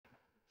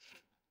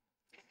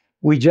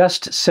We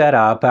just set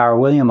up our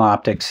William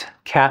Optics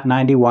Cat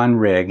 91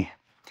 rig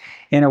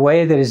in a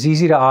way that is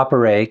easy to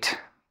operate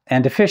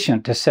and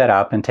efficient to set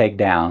up and take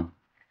down.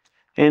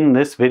 In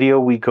this video,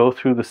 we go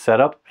through the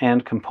setup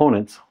and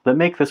components that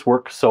make this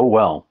work so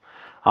well.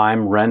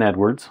 I'm Ren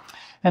Edwards.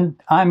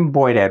 And I'm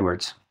Boyd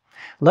Edwards.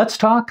 Let's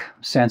talk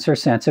sensor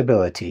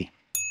sensibility.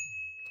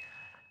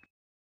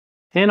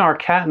 In our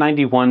Cat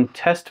 91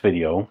 test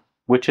video,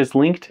 which is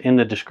linked in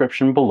the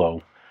description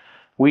below,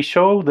 we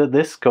show that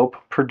this scope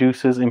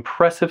produces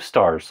impressive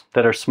stars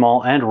that are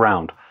small and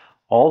round,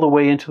 all the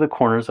way into the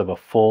corners of a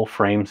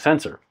full-frame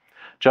sensor,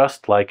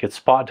 just like its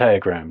spot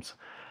diagrams.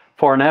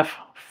 For an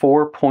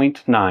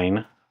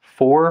f4.9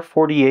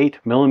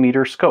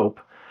 448mm scope,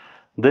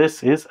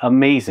 this is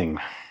amazing.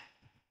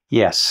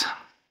 Yes.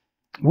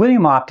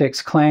 William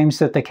Optics claims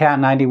that the Cat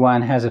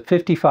 91 has a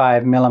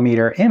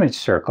 55mm image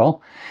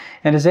circle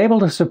and is able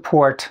to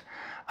support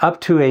up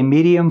to a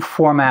medium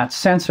format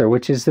sensor,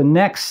 which is the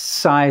next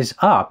size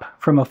up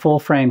from a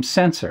full-frame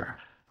sensor.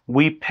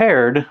 We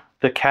paired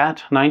the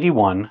Cat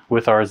 91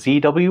 with our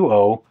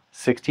ZWO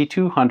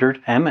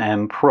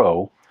 6200mm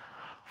Pro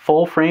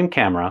full-frame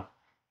camera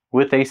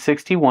with a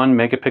 61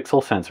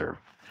 megapixel sensor.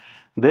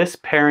 This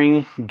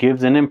pairing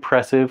gives an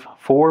impressive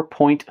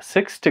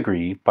 4.6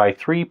 degree by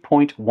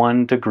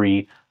 3.1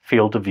 degree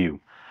field of view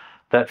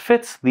that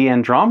fits the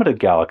Andromeda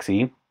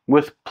Galaxy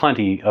with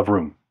plenty of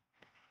room.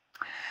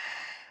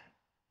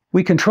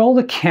 We control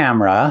the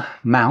camera,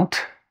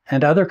 mount,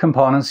 and other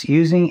components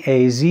using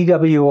a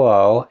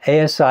ZWO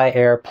ASI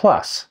Air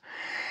Plus,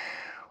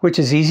 which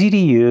is easy to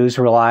use,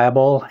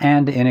 reliable,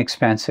 and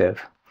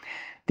inexpensive.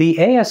 The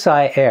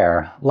ASI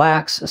Air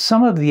lacks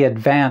some of the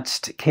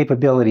advanced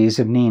capabilities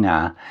of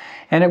Nina,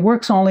 and it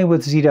works only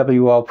with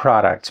ZWO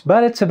products,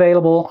 but it's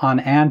available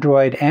on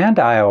Android and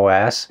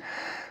iOS,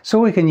 so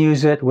we can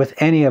use it with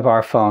any of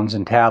our phones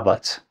and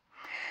tablets.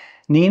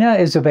 Nina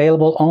is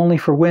available only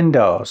for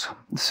Windows,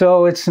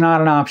 so it's not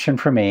an option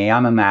for me.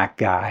 I'm a Mac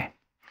guy.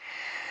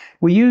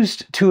 We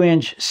used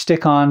 2-inch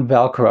stick-on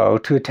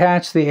Velcro to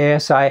attach the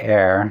ASI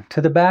Air to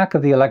the back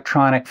of the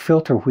electronic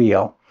filter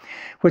wheel,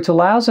 which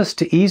allows us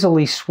to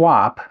easily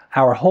swap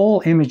our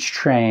whole image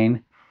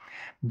train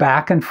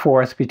back and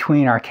forth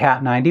between our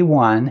Cat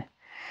 91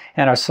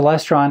 and our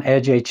Celestron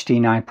Edge HD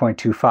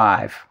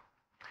 9.25.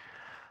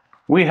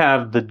 We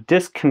have the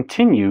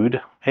discontinued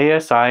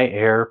ASI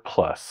Air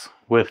Plus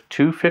with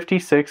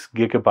 256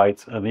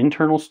 gigabytes of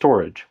internal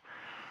storage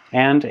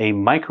and a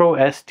micro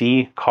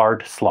SD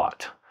card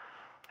slot,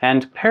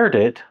 and paired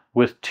it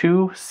with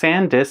two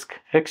SanDisk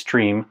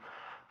Extreme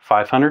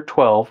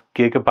 512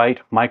 gigabyte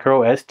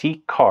micro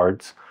SD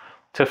cards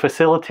to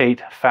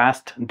facilitate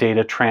fast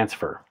data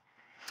transfer.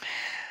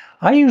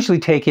 I usually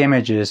take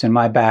images in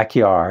my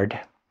backyard,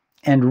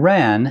 and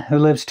Ren, who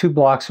lives 2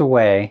 blocks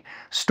away,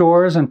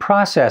 stores and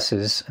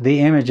processes the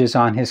images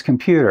on his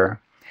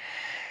computer.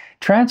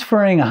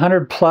 Transferring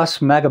 100+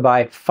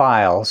 megabyte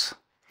files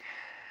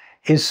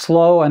is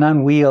slow and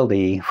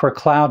unwieldy for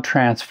cloud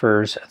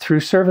transfers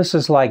through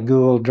services like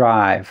Google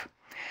Drive.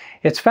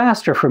 It's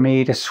faster for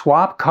me to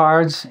swap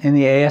cards in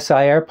the ASI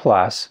Air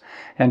Plus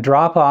and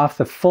drop off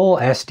the full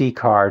SD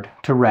card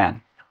to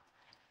Ren.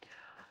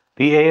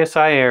 The ASI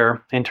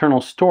Air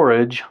internal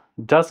storage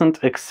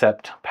doesn't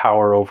accept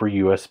power over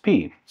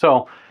USB.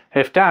 So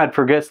if Dad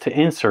forgets to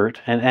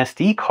insert an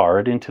SD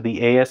card into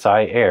the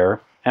ASI Air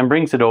and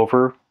brings it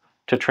over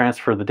to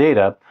transfer the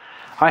data,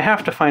 I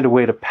have to find a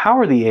way to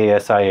power the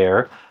ASI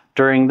Air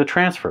during the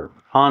transfer.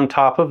 On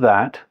top of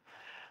that,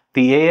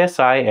 the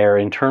ASI Air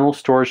internal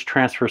storage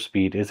transfer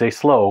speed is a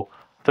slow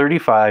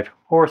 35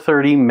 or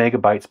 30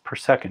 megabytes per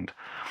second.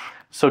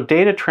 So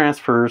data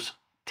transfers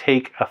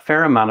take a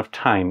fair amount of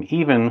time,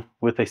 even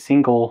with a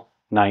single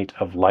night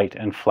of light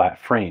and flat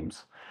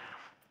frames.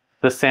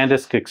 The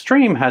SanDisk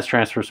Extreme has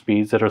transfer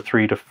speeds that are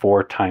 3 to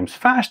 4 times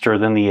faster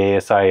than the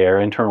ASI Air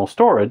internal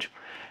storage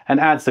and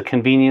adds the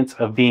convenience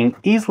of being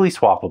easily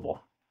swappable.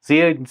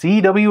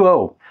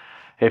 ZWO,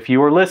 if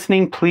you are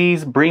listening,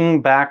 please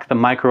bring back the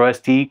micro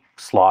SD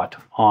slot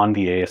on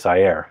the ASI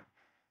Air.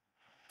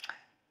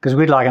 Because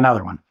we'd like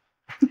another one.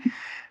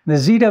 The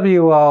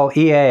ZWO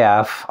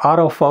EAF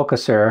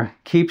autofocuser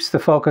keeps the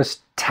focus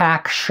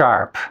tack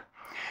sharp.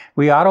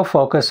 We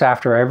autofocus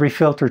after every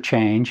filter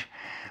change,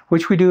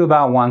 which we do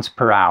about once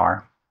per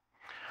hour.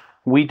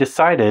 We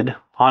decided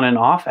on an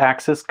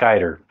off-axis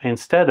guider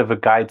instead of a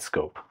guide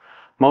scope,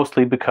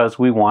 mostly because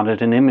we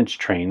wanted an image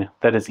train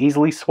that is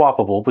easily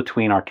swappable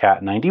between our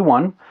Cat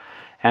 91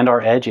 and our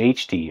Edge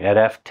HD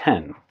at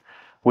f10,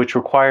 which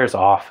requires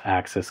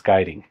off-axis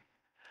guiding.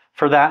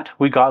 For that,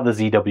 we got the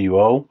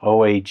ZWO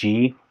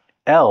OAG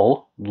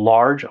L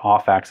large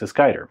off-axis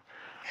guider,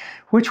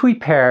 which we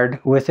paired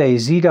with a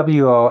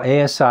ZWO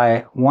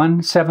ASI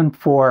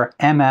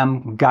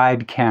 174mm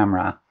guide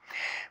camera,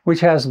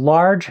 which has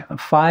large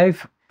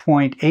 5.86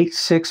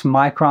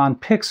 micron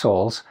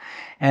pixels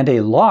and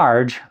a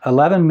large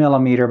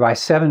 11mm by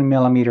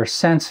 7mm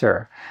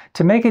sensor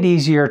to make it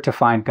easier to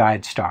find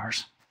guide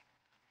stars.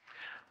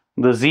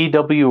 The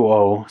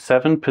ZWO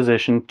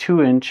 7-position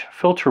 2-inch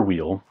filter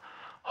wheel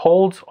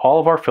holds all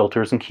of our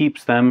filters and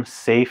keeps them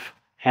safe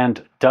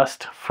and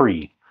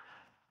dust-free.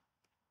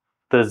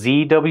 The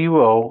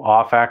ZWO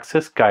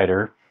off-axis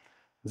guider,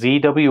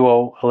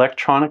 ZWO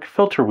electronic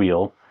filter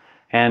wheel,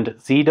 and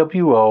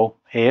ZWO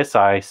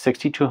ASI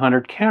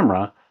 6200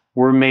 camera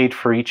were made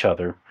for each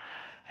other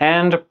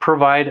and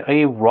provide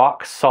a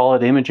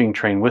rock-solid imaging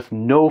train with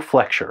no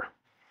flexure.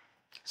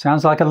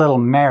 Sounds like a little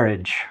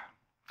marriage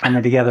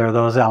coming together of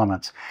those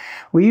elements.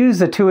 We use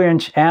the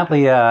 2-inch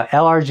Antlia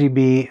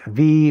LRGB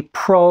V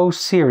Pro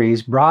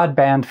series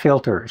broadband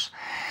filters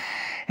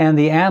and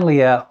the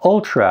Antlia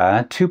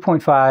Ultra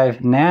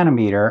 2.5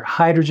 nanometer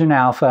hydrogen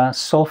alpha,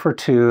 sulfur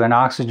 2, and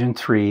oxygen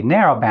 3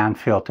 narrowband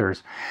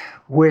filters,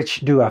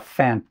 which do a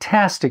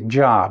fantastic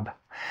job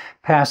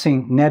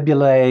passing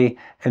nebulae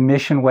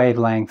emission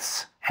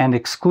wavelengths and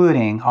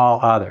excluding all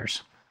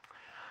others.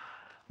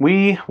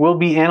 We will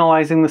be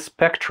analyzing the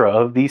spectra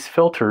of these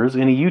filters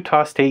in a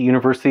Utah State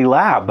University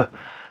lab,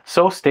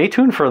 so stay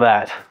tuned for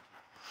that.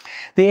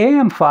 The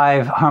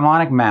AM5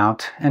 harmonic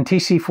mount and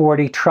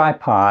TC40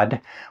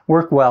 tripod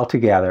work well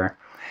together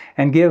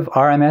and give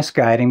RMS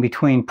guiding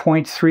between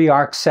 0.3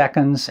 arc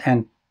seconds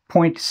and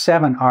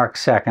 0.7 arc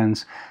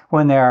seconds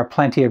when there are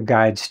plenty of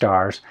guide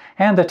stars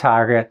and the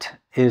target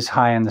is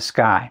high in the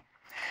sky.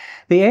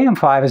 The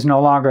AM5 is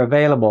no longer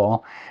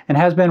available and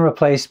has been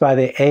replaced by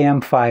the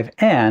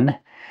AM5N,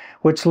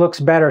 which looks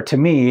better to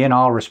me in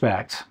all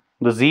respects.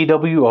 The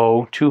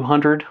ZWO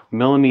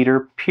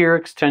 200mm pier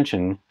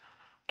extension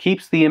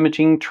keeps the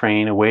imaging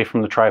train away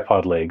from the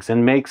tripod legs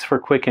and makes for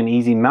quick and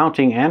easy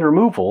mounting and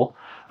removal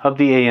of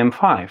the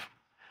AM5.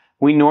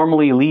 We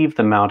normally leave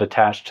the mount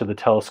attached to the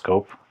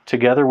telescope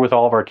together with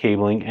all of our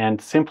cabling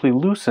and simply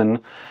loosen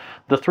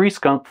the 3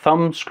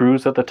 thumb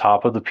screws at the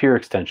top of the pier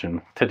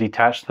extension to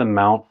detach the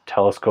mount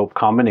telescope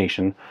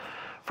combination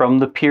from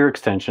the pier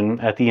extension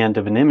at the end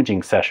of an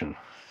imaging session.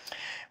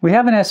 We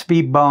have an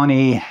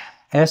SV-Bony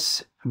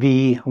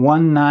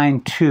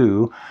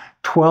SV192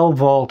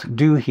 12-volt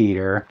dew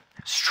heater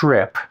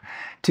strip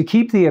to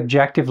keep the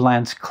objective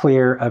lens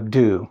clear of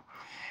dew.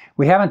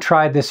 We haven't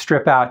tried this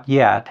strip out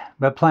yet,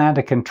 but plan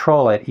to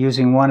control it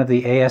using one of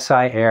the ASI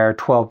Air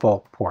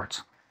 12-volt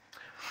ports.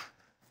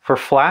 For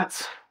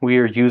flats, we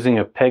are using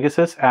a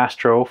Pegasus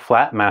Astro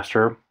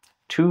Flatmaster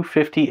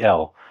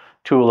 250L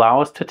to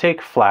allow us to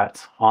take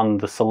flats on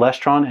the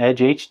Celestron Edge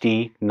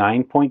HD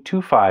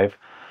 9.25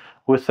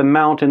 with the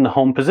mount in the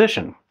home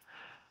position.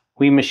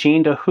 We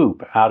machined a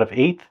hoop out of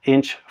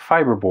 1/8-inch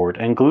fiberboard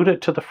and glued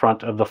it to the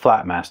front of the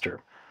Flatmaster.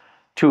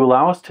 To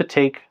allow us to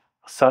take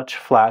such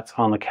flats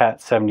on the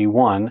Cat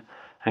 71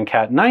 and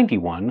Cat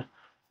 91,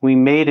 we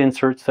made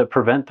inserts that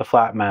prevent the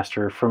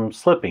Flatmaster from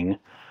slipping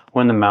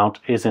when the mount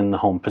is in the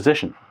home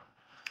position.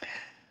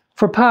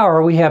 For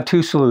power, we have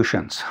 2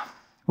 solutions.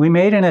 We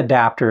made an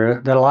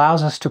adapter that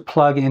allows us to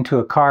plug into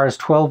a car's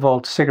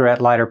 12-volt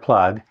cigarette lighter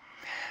plug.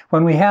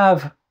 When we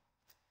have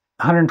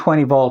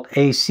 120-volt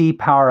AC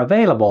power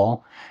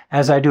available,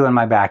 as I do in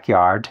my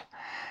backyard,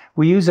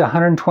 we use a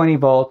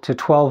 120-volt to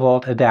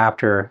 12-volt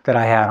adapter that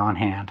I had on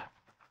hand.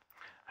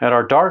 At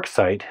our dark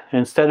site,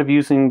 instead of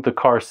using the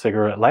car's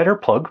cigarette lighter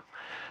plug,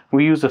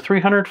 we use a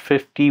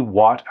 350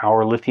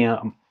 watt-hour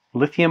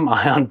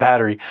lithium-ion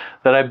battery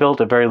that I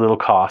built at very little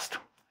cost,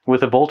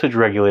 with a voltage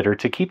regulator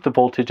to keep the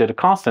voltage at a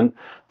constant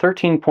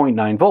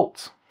 13.9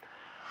 volts.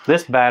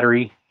 This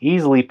battery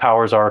easily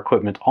powers our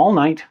equipment all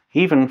night,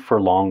 even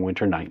for long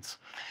winter nights.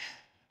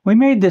 We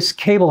made this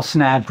cable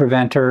snag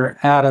preventer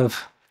out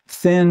of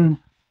thin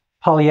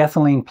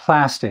polyethylene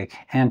plastic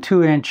and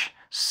 2-inch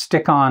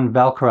stick-on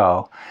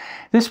Velcro.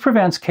 This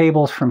prevents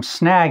cables from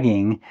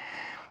snagging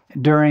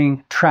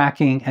during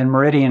tracking and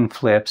meridian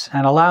flips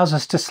and allows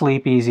us to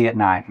sleep easy at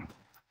night.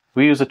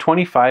 We use a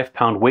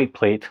 25-pound weight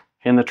plate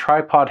in the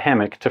tripod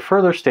hammock to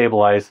further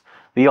stabilize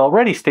the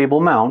already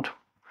stable mount.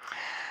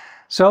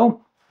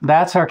 So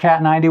that's our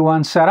Cat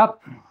 91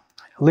 setup.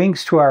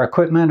 Links to our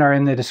equipment are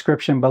in the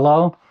description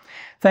below.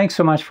 Thanks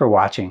so much for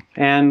watching.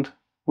 And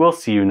we'll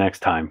see you next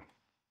time.